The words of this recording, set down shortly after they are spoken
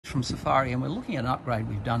from Safiery, and we're looking at an upgrade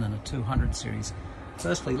we've done in a 200 series.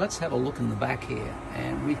 Firstly, let's have a look in the back here,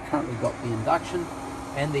 and we've currently got the induction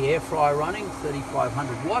and the air fryer running,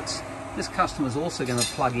 3500 watts. This customer's also going to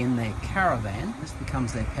plug in their caravan. This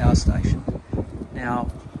becomes their power station.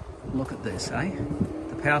 Now, look at this, eh?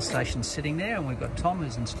 The power station's sitting there, and we've got Tom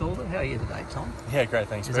who's installed it. How are you today, Tom? Yeah, great,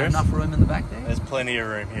 thanks. Is there enough room in the back there? There's plenty of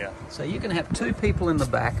room here. So you can have 2 people in the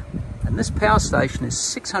back, and this power station is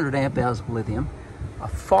 600 amp hours of lithium, a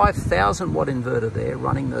 5,000 watt inverter there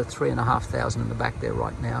running the 3,500 in the back there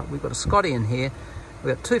right now. We've got a Scotty in here.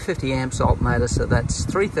 We've got 250 amps alternator, so that's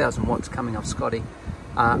 3,000 watts coming off Scotty.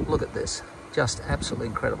 Look at this, just absolutely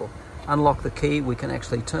incredible. Unlock the key, we can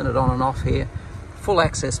actually turn it on and off here. Full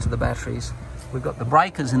access to the batteries. We've got the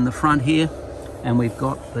breakers in the front here, and we've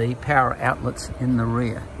got the power outlets in the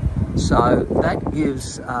rear. So that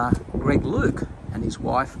gives Greg Luke and his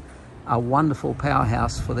wife a wonderful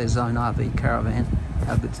powerhouse for their Zone RV caravan.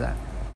 How good's that?